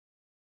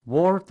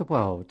War of the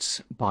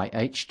Worlds by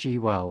H. G.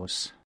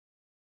 Wells.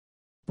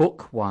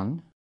 Book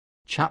 1,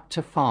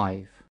 Chapter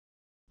 5,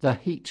 The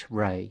Heat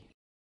Ray.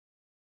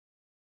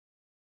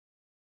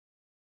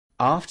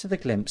 After the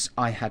glimpse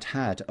I had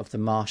had of the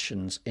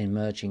Martians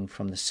emerging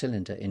from the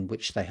cylinder in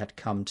which they had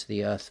come to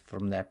the earth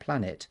from their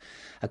planet,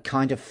 a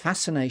kind of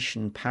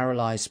fascination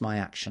paralysed my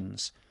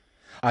actions.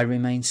 I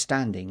remained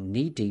standing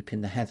knee-deep in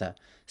the heather,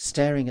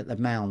 staring at the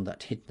mound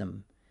that hid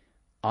them.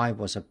 I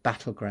was a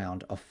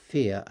battleground of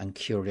fear and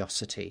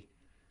curiosity.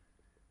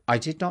 I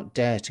did not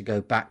dare to go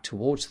back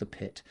towards the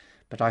pit,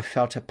 but I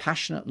felt a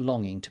passionate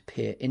longing to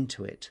peer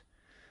into it.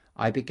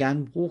 I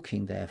began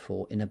walking,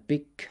 therefore, in a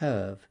big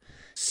curve,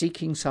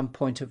 seeking some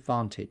point of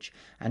vantage,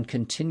 and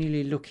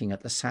continually looking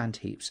at the sand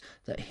heaps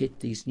that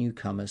hid these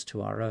newcomers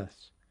to our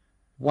earth.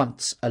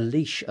 Once a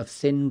leash of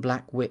thin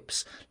black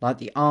whips, like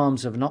the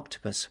arms of an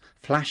octopus,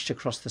 flashed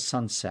across the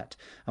sunset,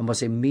 and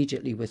was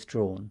immediately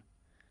withdrawn.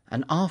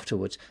 And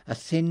afterwards a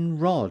thin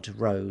rod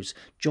rose,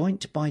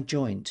 joint by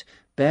joint,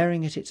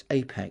 bearing at its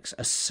apex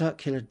a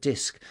circular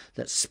disc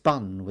that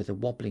spun with a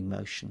wobbling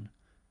motion.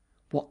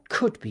 What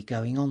could be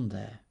going on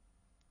there?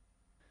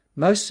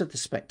 Most of the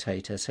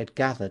spectators had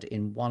gathered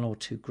in one or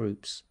two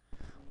groups.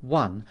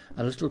 One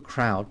a little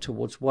crowd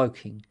towards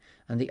Woking,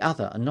 and the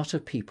other a knot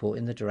of people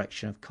in the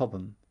direction of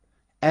Cobham.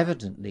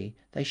 Evidently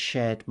they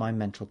shared my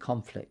mental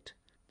conflict.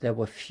 There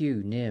were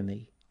few near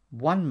me.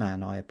 One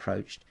man I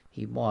approached.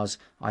 He was,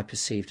 I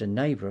perceived, a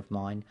neighbour of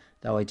mine,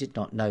 though I did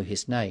not know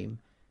his name,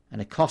 and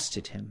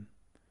accosted him.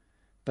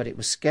 But it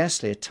was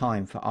scarcely a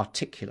time for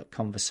articulate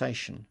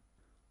conversation.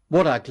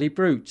 "What ugly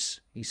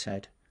brutes!" he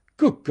said.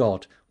 "Good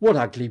God, what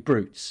ugly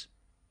brutes!"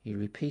 He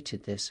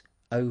repeated this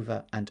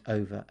over and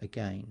over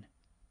again.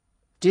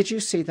 "Did you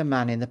see the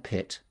man in the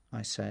pit?"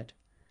 I said.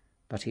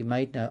 But he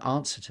made no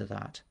answer to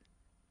that.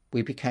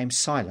 We became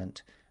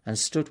silent, and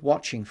stood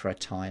watching for a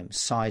time,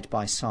 side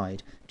by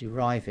side,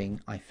 deriving,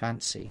 I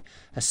fancy,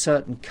 a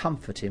certain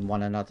comfort in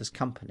one another's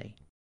company.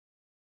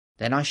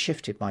 Then I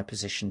shifted my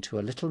position to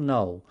a little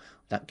knoll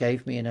that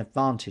gave me an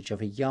advantage of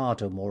a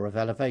yard or more of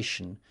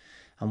elevation,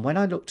 and when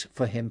I looked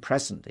for him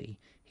presently,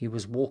 he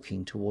was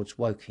walking towards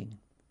Woking.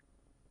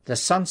 The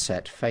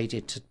sunset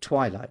faded to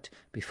twilight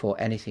before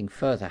anything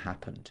further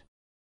happened.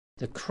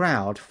 The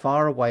crowd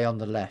far away on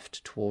the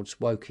left towards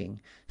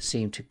Woking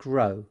seemed to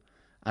grow,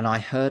 and I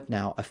heard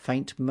now a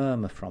faint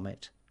murmur from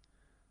it.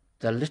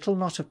 The little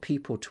knot of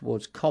people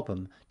towards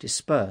Cobham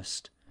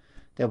dispersed.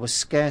 There was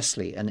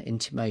scarcely an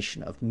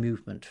intimation of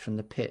movement from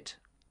the pit.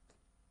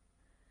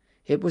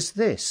 It was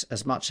this,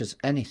 as much as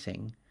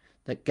anything,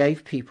 that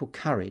gave people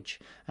courage,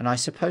 and I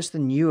suppose the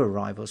new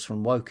arrivals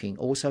from Woking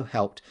also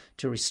helped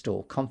to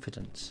restore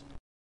confidence.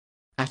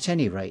 At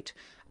any rate,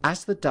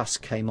 as the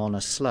dusk came on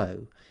a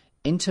slow,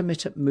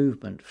 intermittent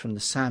movement from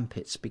the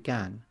sandpits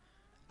began,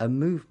 a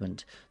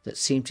movement that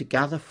seemed to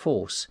gather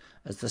force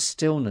as the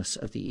stillness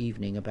of the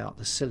evening about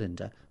the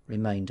cylinder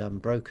remained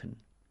unbroken.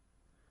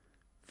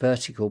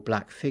 Vertical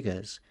black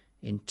figures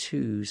in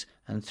twos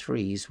and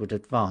threes would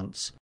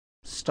advance,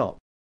 stop,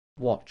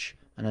 watch,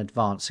 and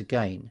advance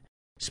again,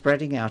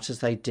 spreading out as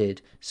they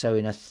did so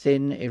in a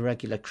thin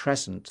irregular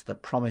crescent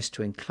that promised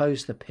to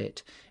enclose the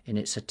pit in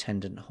its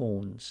attendant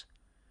horns.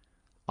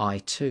 I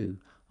too,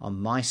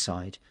 on my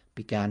side,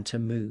 began to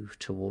move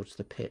towards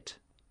the pit.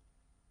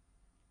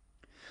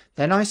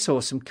 Then I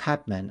saw some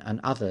cabmen and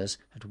others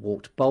had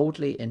walked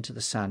boldly into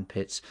the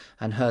sandpits,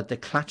 and heard the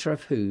clatter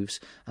of hoofs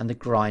and the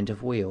grind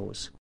of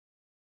wheels.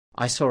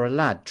 I saw a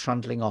lad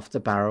trundling off the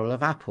barrel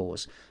of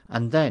apples,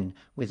 and then,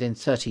 within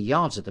 30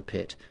 yards of the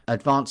pit,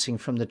 advancing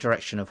from the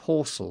direction of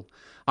Horsell,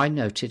 I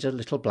noted a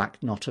little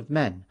black knot of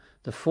men,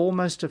 the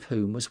foremost of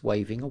whom was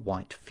waving a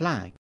white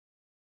flag.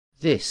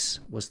 This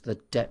was the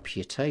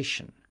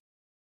deputation.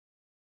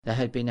 There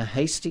had been a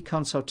hasty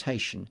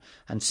consultation,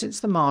 and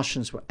since the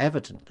Martians were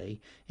evidently,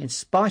 in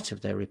spite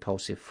of their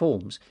repulsive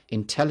forms,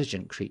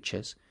 intelligent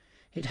creatures,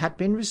 it had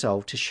been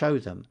resolved to show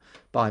them,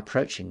 by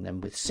approaching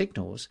them with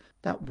signals,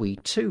 that we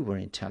too were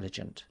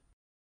intelligent.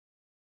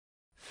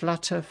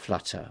 Flutter,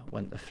 flutter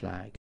went the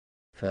flag,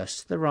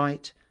 first to the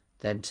right,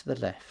 then to the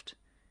left.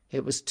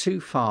 It was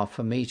too far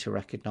for me to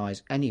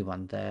recognise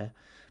anyone there,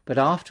 but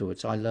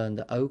afterwards I learned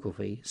that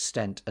Ogilvy,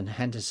 Stent, and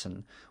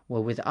Henderson were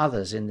with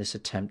others in this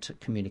attempt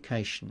at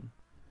communication.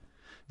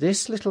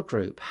 This little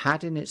group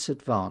had in its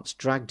advance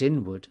dragged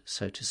inward,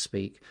 so to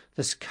speak,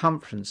 the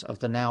circumference of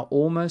the now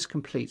almost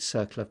complete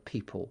circle of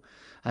people,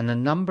 and a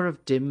number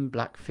of dim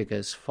black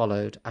figures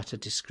followed at a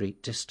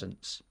discreet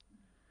distance.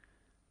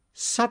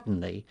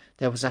 Suddenly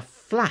there was a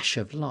flash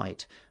of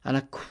light, and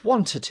a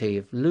quantity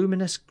of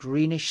luminous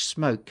greenish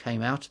smoke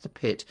came out of the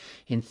pit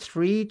in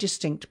 3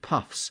 distinct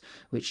puffs,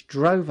 which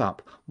drove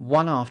up,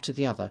 one after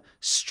the other,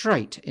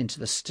 straight into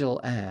the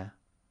still air.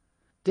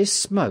 This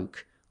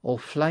smoke, or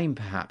flame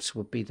perhaps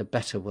would be the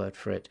better word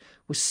for it,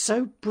 was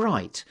so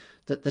bright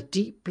that the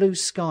deep blue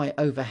sky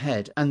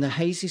overhead and the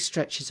hazy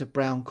stretches of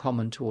brown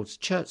common towards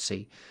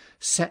Chertsey,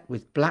 set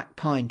with black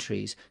pine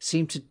trees,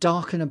 seemed to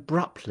darken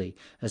abruptly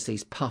as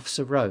these puffs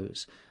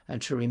arose,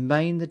 and to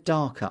remain the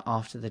darker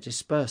after the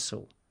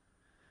dispersal.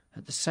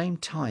 At the same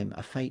time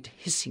a faint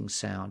hissing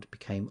sound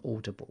became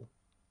audible.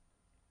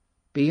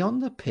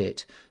 Beyond the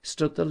pit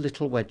stood the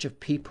little wedge of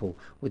people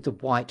with the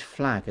white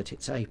flag at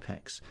its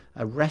apex,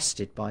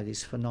 arrested by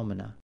these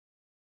phenomena,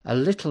 a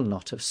little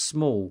knot of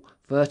small,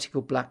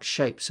 vertical black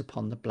shapes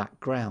upon the black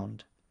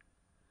ground.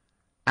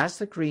 As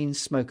the green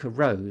smoke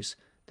arose,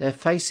 their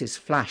faces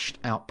flashed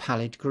out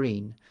pallid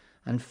green,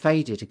 and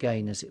faded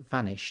again as it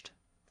vanished.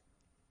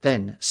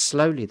 Then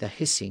slowly the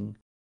hissing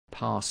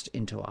passed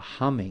into a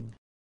humming,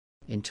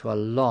 into a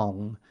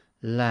long,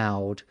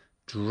 loud,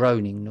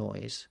 droning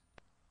noise.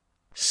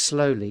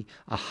 Slowly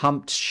a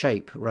humped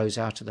shape rose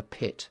out of the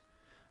pit,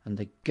 and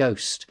the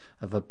ghost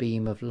of a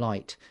beam of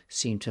light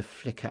seemed to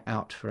flicker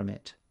out from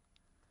it.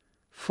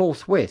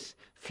 Forthwith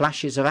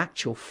flashes of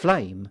actual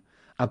flame,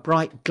 a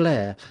bright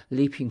glare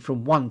leaping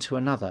from one to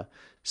another,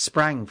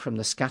 sprang from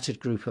the scattered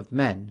group of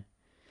men.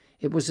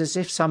 It was as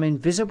if some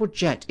invisible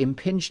jet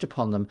impinged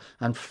upon them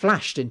and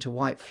flashed into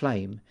white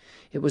flame.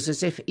 It was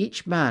as if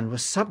each man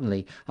was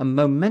suddenly and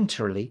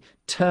momentarily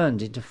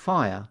turned into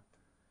fire.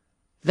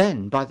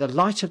 Then, by the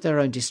light of their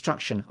own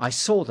destruction, I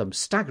saw them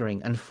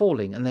staggering and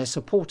falling, and their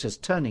supporters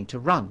turning to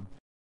run.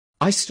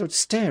 I stood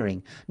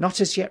staring, not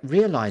as yet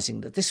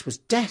realizing that this was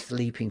death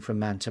leaping from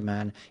man to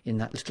man in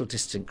that little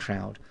distant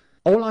crowd.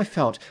 All I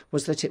felt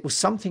was that it was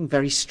something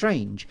very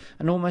strange,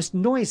 an almost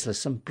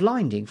noiseless and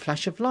blinding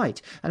flash of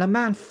light, and a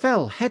man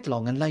fell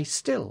headlong and lay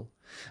still.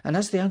 And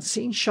as the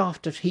unseen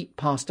shaft of heat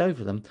passed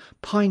over them,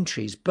 pine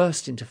trees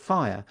burst into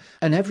fire,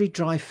 and every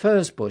dry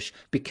furze bush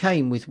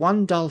became with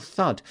one dull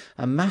thud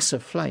a mass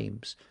of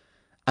flames.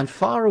 And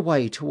far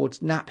away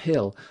towards Knapp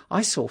Hill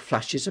I saw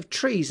flashes of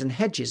trees and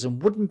hedges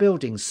and wooden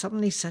buildings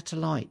suddenly set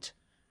alight.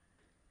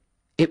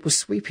 It was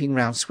sweeping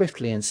round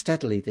swiftly and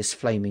steadily, this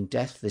flaming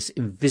death, this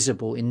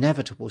invisible,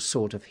 inevitable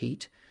sword of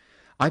heat.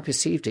 I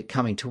perceived it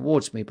coming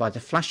towards me by the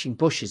flashing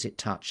bushes it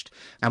touched,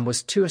 and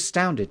was too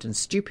astounded and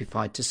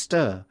stupefied to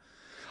stir.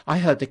 I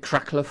heard the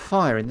crackle of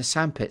fire in the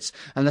sandpits,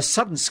 and the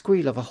sudden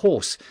squeal of a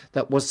horse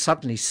that was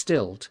suddenly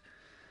stilled.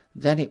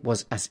 Then it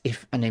was as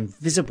if an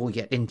invisible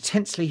yet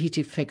intensely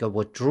heated figure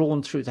were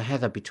drawn through the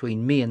heather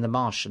between me and the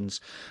Martians,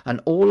 and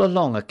all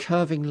along a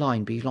curving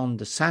line beyond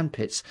the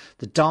sandpits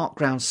the dark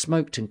ground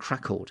smoked and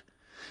crackled.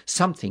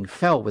 Something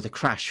fell with a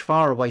crash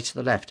far away to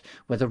the left,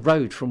 where the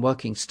road from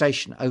Working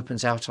Station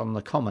opens out on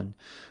the common.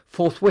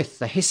 Forthwith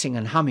the hissing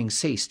and humming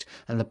ceased,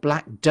 and the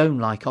black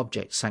dome-like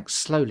object sank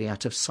slowly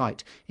out of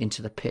sight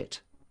into the pit.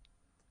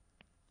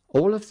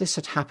 All of this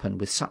had happened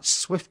with such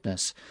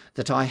swiftness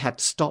that I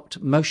had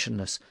stopped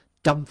motionless,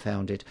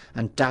 dumbfounded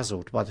and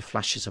dazzled by the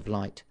flashes of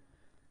light.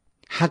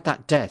 Had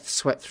that death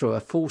swept through a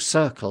full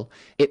circle,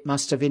 it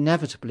must have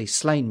inevitably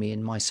slain me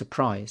in my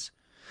surprise.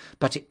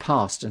 But it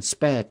passed and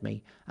spared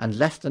me, and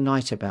left the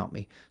night about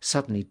me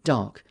suddenly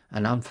dark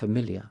and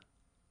unfamiliar.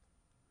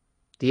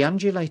 The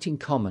undulating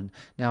common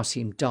now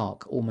seemed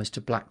dark almost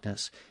to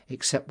blackness,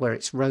 except where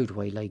its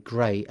roadway lay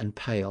grey and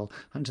pale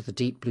under the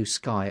deep blue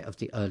sky of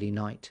the early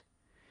night.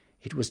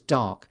 It was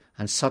dark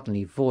and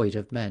suddenly void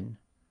of men.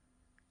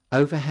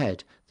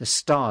 Overhead the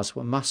stars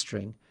were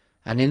mustering,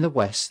 and in the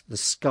west the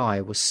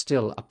sky was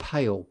still a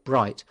pale,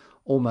 bright,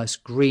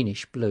 almost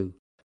greenish blue.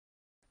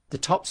 The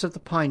tops of the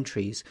pine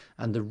trees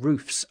and the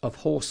roofs of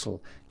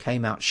Horsell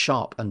came out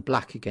sharp and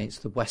black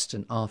against the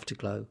western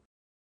afterglow.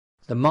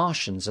 The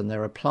Martians and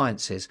their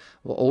appliances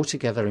were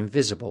altogether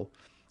invisible,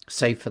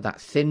 save for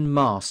that thin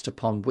mast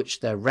upon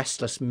which their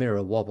restless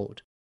mirror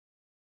wobbled.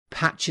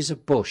 Patches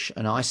of bush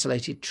and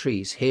isolated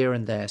trees here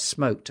and there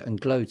smoked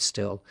and glowed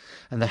still,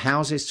 and the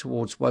houses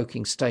towards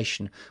Woking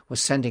Station were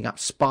sending up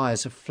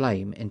spires of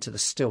flame into the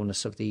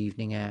stillness of the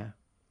evening air.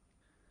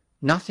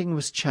 Nothing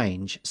was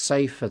changed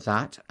save for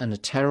that and a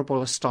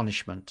terrible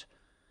astonishment.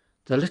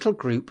 The little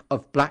group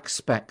of black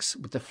specks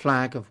with the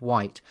flag of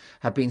white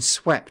had been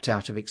swept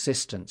out of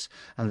existence,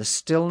 and the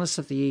stillness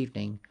of the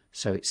evening,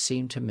 so it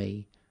seemed to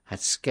me,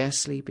 had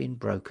scarcely been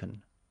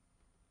broken.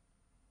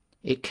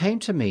 It came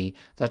to me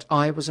that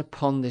I was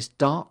upon this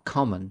dark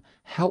common,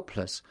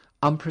 helpless,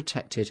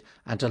 unprotected,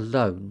 and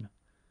alone.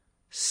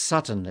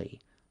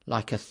 Suddenly,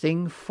 like a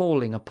thing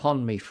falling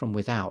upon me from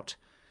without,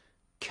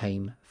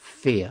 came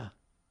fear.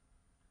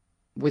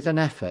 With an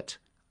effort,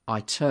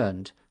 I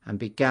turned and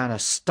began a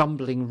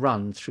stumbling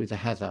run through the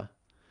heather.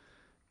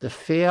 The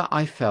fear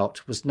I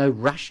felt was no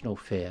rational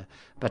fear,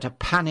 but a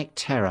panic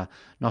terror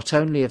not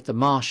only of the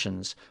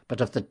Martians,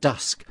 but of the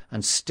dusk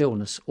and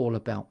stillness all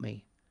about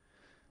me.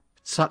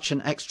 Such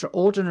an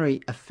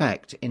extraordinary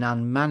effect in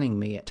unmanning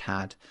me it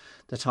had,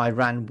 that I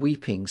ran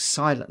weeping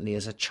silently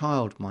as a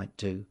child might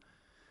do.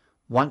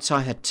 Once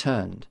I had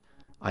turned,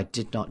 I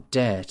did not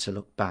dare to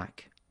look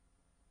back.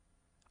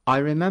 I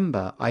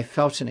remember I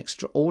felt an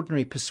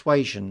extraordinary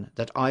persuasion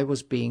that I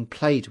was being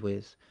played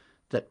with,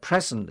 that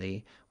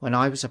presently, when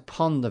I was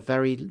upon the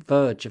very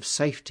verge of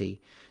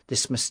safety,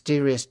 this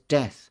mysterious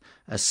death,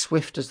 as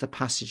swift as the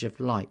passage of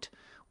light,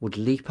 would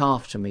leap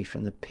after me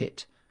from the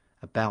pit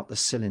about the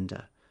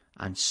cylinder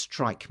and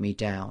strike me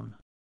down.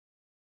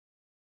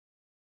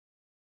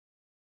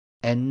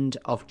 End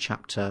of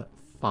chapter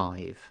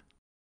 5.